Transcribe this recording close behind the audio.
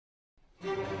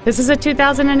This is a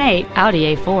 2008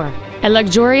 Audi A4, a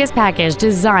luxurious package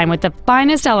designed with the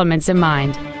finest elements in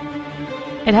mind.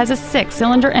 It has a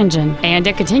 6-cylinder engine and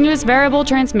a continuous variable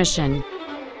transmission.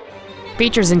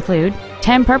 Features include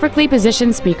 10 perfectly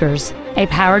positioned speakers, a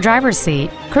power driver's seat,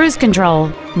 cruise control,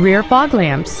 rear fog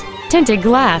lamps, tinted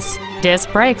glass,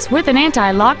 disc brakes with an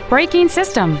anti-lock braking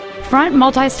system, front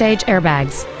multi-stage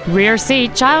airbags, rear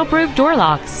seat child-proof door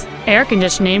locks, air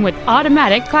conditioning with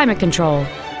automatic climate control,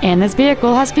 and this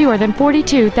vehicle has fewer than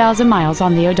 42,000 miles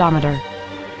on the odometer.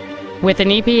 With an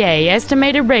EPA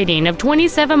estimated rating of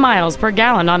 27 miles per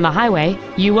gallon on the highway,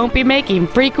 you won't be making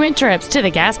frequent trips to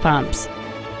the gas pumps.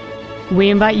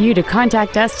 We invite you to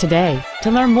contact us today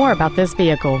to learn more about this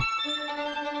vehicle.